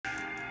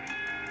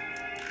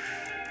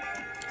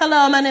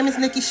Hello, my name is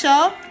Nikki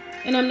Shaw.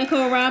 And I'm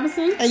Nicole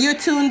Robinson. And you're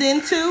tuned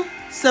into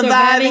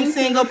Surviving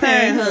Single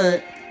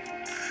Parenthood.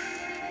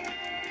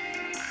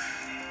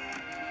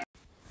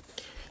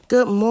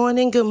 Good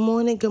morning,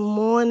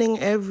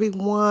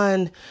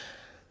 everyone.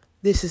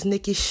 This is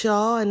Nikki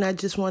Shaw, and I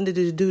just wanted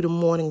to do the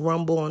morning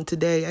rumble on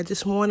today. I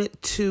just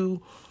wanted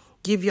to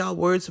give y'all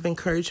words of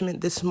encouragement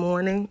this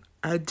morning.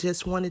 I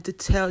just wanted to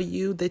tell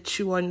you that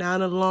you are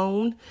not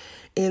alone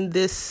in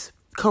this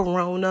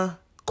corona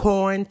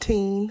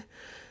quarantine,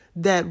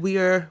 that we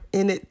are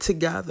in it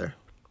together.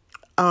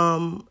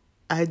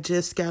 I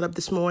just got up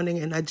this morning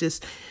and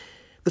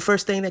the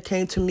first thing that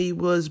came to me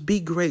was be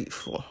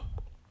grateful.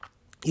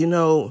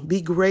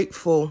 Be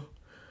grateful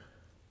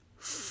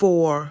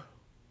for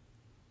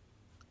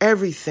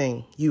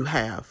everything you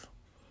have.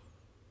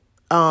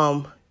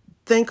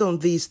 Think on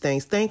these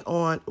things. Think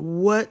on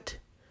what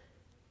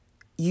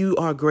you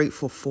are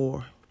grateful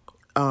for.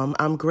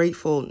 I'm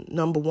grateful,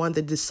 number one,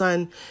 that the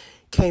sun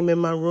came in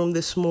my room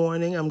this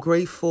morning. I'm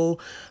grateful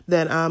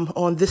that I'm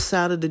on this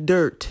side of the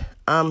dirt.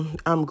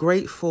 I'm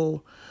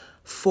grateful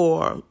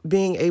for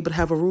being able to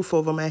have a roof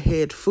over my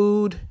head,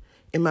 food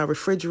in my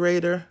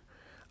refrigerator,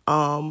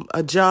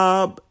 a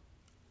job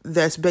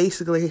that's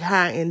basically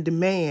high in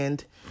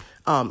demand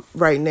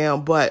right now.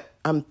 But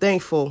I'm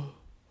thankful,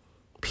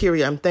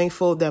 period. I'm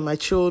thankful that my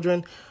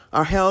children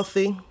are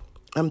healthy.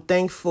 I'm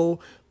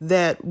thankful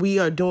that we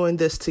are doing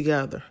this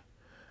together.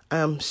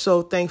 I'm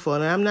so thankful.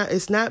 And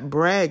it's not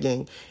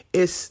bragging.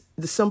 It's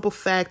the simple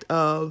fact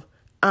of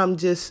I'm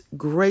just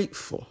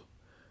grateful.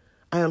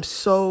 I am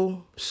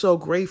so, so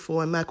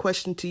grateful. And my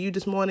question to you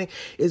this morning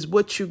is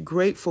what you're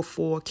grateful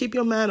for. Keep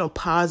your mind on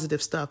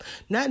positive stuff,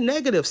 not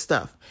negative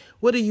stuff.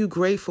 What are you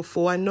grateful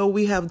for? I know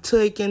we have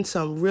taken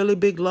some really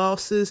big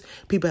losses.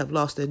 People have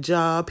lost their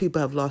job.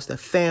 People have lost their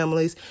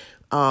families.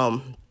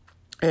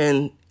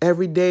 And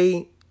every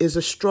day is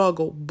a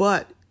struggle,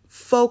 but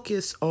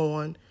focus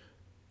on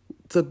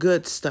the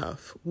good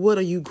stuff. What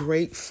are you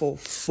grateful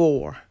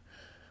for?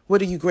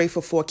 What are you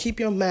grateful for? Keep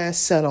your mind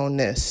set on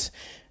this.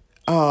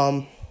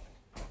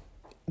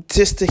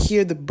 Just to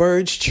hear the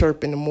birds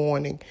chirp in the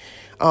morning,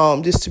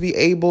 just to be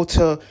able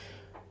to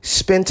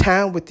spend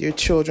time with your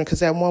children.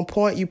 Because at one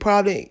point, you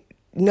probably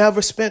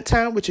never spent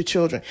time with your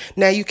children.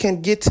 Now you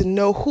can get to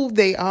know who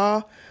they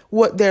are,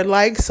 what their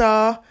likes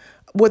are,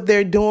 what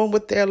they're doing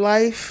with their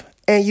life.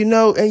 And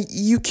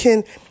you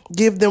can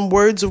give them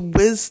words of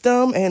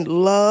wisdom and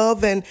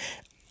love and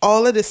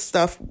all of this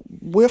stuff.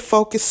 We're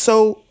focused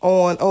so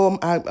on,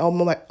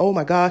 oh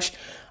my gosh,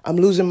 I'm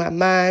losing my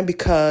mind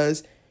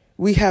because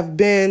we have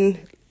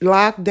been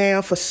locked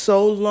down for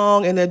so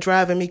long and they're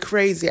driving me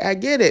crazy. I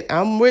get it.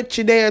 I'm with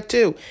you there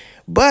too.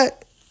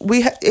 But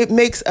it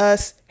makes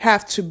us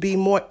have to be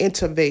more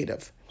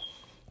innovative,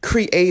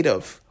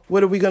 creative.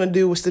 What are we going to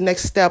do? What's the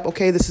next step?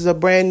 Okay, this is a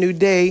brand new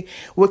day.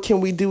 What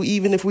can we do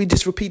even if we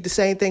just repeat the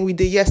same thing we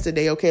did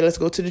yesterday? Okay, let's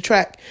go to the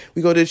track.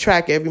 We go to the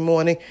track every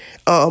morning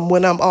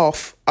when I'm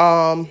off.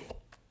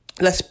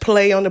 Let's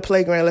play on the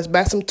playground. Let's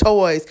buy some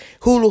toys,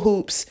 hula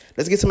hoops.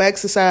 Let's get some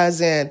exercise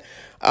in.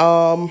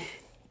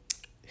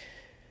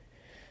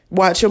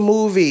 Watch a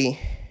movie.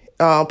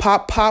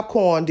 Pop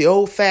popcorn the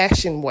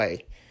old-fashioned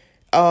way.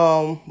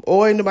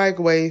 Or in the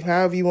microwave,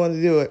 however you want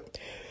to do it.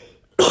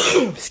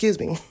 Excuse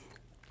me.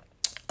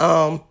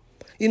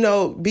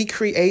 Be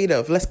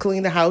creative. Let's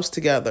clean the house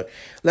together.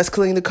 Let's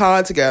clean the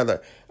car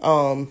together.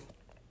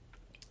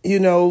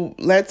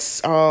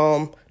 Let's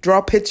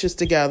draw pictures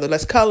together.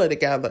 Let's color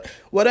together.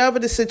 Whatever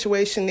the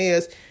situation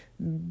is,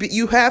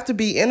 you have to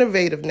be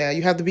innovative now.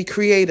 You have to be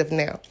creative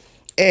now.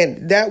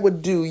 And that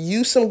would do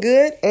you some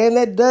good, and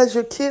that does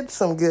your kids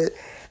some good.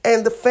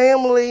 And the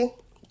family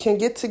can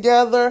get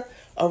together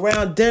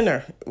around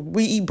dinner.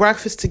 We eat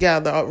breakfast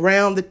together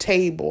around the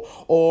table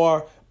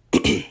or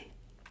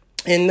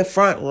in the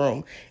front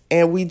room,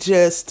 and we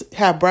just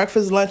have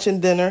breakfast, lunch,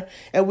 and dinner,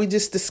 and we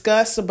just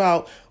discuss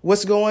about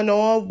what's going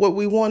on, what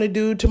we want to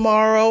do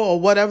tomorrow, or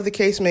whatever the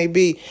case may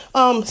be.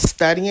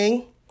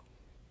 Studying.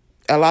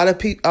 A lot of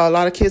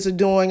kids are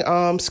doing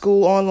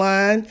school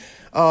online.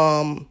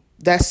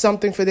 That's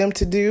something for them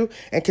to do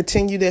and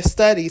continue their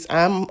studies.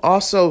 I'm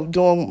also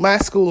doing my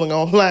schooling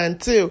online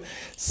too.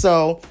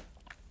 So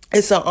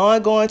it's an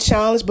ongoing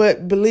challenge,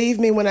 but believe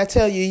me when I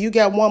tell you, you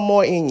got one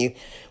more in you.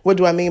 What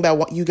do I mean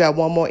by you got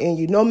one more in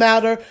you? No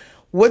matter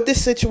what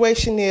this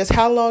situation is,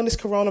 how long this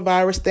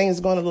coronavirus thing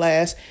is going to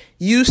last,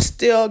 you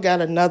still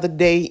got another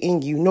day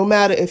in you. No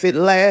matter if it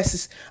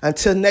lasts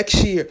until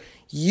next year,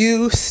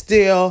 you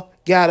still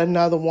got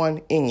another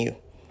one in you.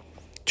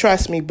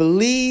 Trust me,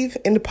 believe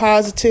in the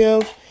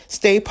positive.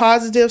 Stay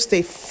positive,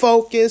 stay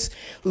focused,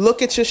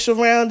 look at your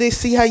surroundings,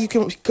 see how you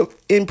can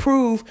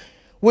improve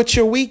with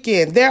your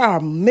weekend. There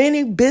are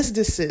many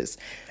businesses,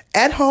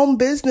 at-home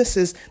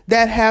businesses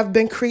that have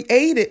been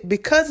created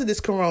because of this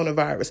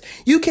coronavirus.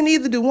 You can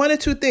either do one or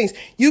two things.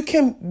 You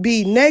can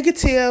be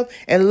negative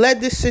and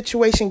let this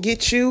situation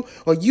get you,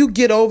 or you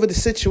get over the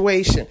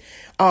situation.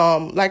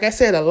 Like I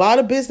said, a lot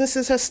of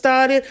businesses have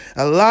started.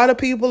 A lot of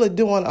people are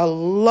doing a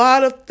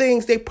lot of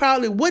things they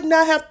probably would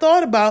not have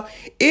thought about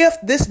if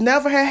this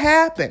never had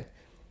happened.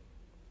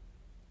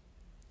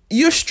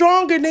 You're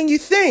stronger than you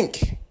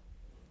think.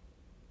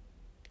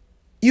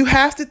 You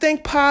have to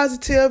think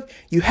positive.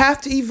 You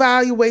have to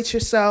evaluate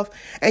yourself,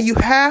 and you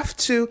have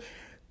to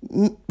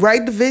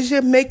write the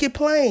vision, make it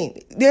plain.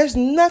 There's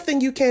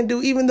nothing you can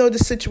do, even though the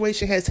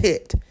situation has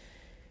hit.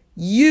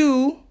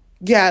 You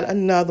got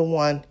another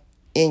one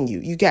in you.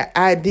 You got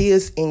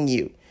ideas in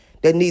you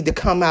that need to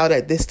come out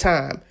at this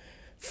time.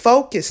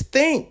 Focus,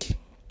 think.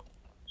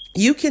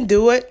 You can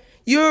do it.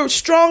 You're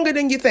stronger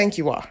than you think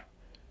you are.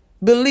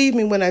 Believe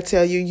me when I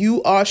tell you,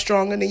 you are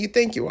stronger than you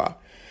think you are.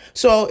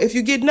 So if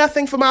you get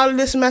nothing from out of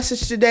this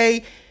message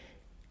today,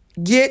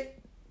 get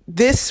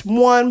this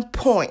one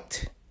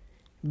point.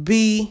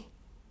 Be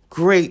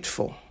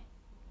grateful.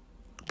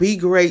 Be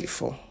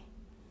grateful.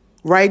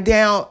 Write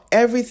down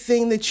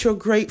everything that you're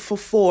grateful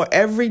for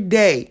every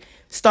day.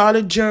 Start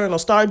a journal.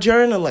 Start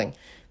journaling.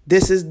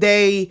 This is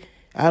day,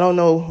 I don't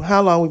know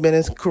how long we've been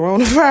in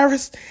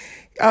coronavirus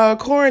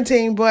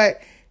quarantine,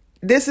 but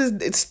this is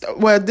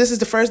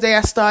the first day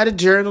I started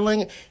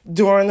journaling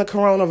during the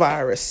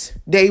coronavirus.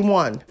 Day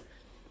 1.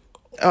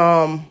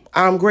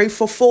 I'm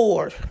grateful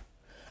for.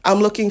 I'm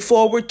looking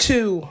forward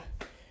to.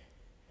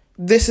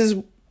 This is,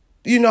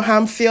 how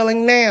I'm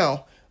feeling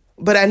now,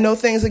 but I know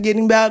things are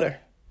getting better.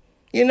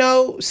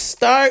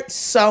 Start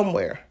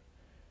somewhere.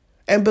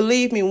 And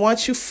believe me,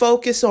 once you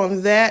focus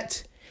on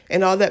that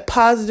and all that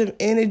positive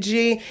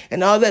energy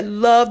and all that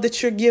love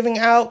that you're giving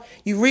out,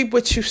 you reap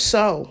what you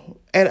sow.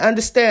 And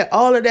understand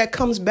all of that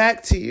comes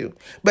back to you.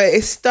 But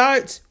it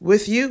starts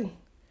with you.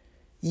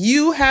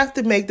 You have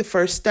to make the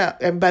first step.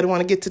 Everybody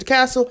want to get to the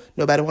castle.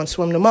 Nobody want to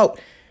swim the moat.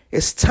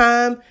 It's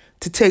time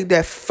to take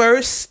that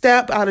first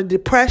step out of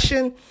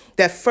depression,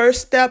 that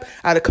first step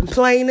out of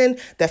complaining,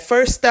 that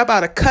first step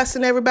out of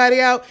cussing everybody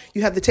out.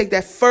 You have to take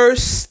that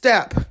first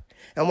step.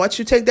 And once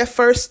you take that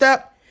first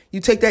step,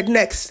 you take that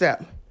next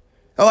step.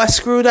 Oh, I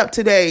screwed up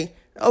today.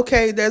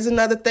 Okay, there's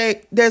another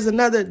thing. There's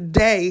another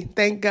day.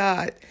 Thank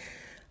God.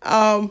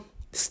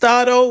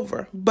 Start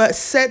over, but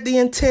set the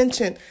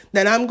intention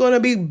that I'm going to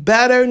be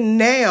better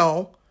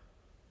now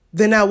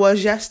than I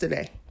was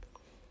yesterday.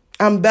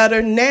 I'm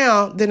better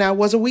now than I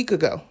was a week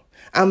ago.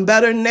 I'm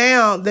better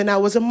now than I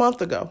was a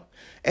month ago.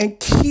 And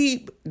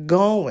keep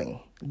going.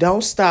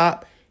 Don't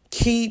stop.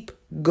 Keep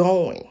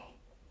going.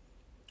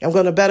 I'm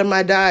going to better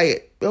my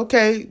diet.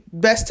 Okay,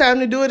 best time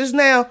to do it is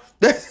now.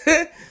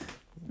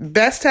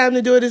 Best time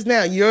to do it is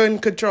now. You're in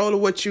control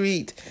of what you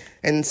eat.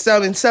 And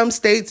in some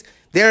states,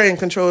 they're in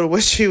control of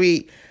what you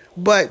eat.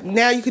 But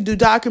now you can do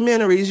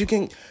documentaries. You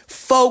can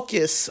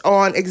focus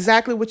on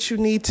exactly what you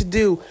need to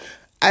do.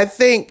 I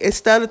think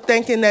instead of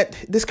thinking that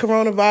this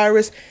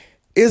coronavirus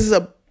is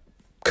a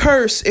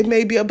curse, it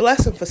may be a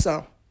blessing for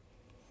some.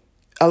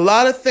 A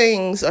lot of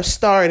things are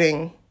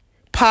starting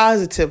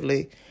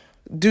positively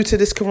due to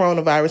this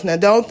coronavirus. Now,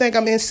 don't think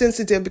I'm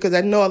insensitive, because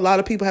I know a lot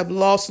of people have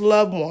lost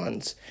loved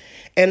ones.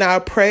 And our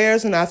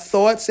prayers and our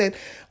thoughts and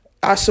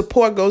our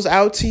support goes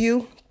out to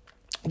you.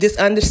 Just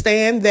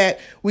understand that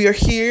we are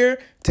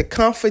here to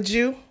comfort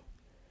you.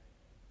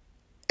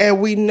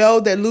 And we know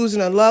that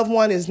losing a loved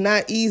one is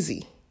not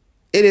easy.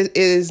 It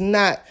is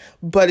not,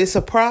 but it's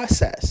a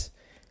process.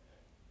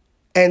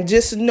 And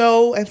just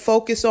know and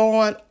focus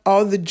on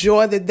all the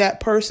joy that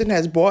person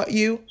has brought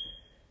you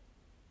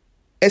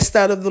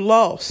instead of the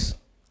loss.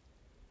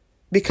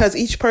 Because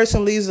each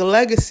person leaves a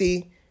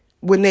legacy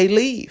when they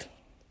leave.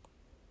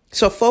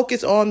 So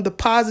focus on the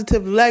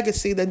positive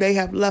legacy that they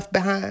have left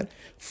behind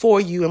for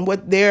you and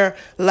what their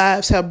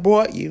lives have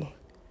brought you.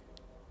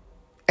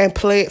 And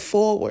play it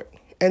forward.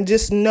 And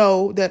just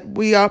know that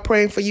we are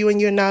praying for you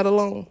and you're not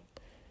alone.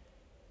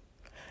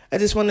 I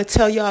just want to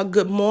tell y'all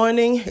good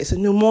morning. It's a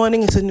new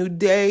morning. It's a new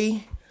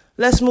day.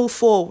 Let's move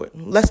forward.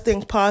 Let's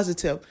think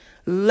positive.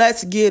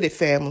 Let's get it,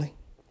 family.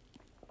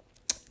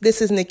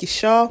 This is Nikki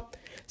Shaw,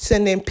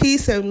 sending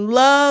peace and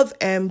love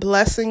and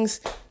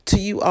blessings to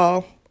you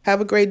all.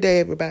 Have a great day,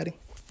 everybody.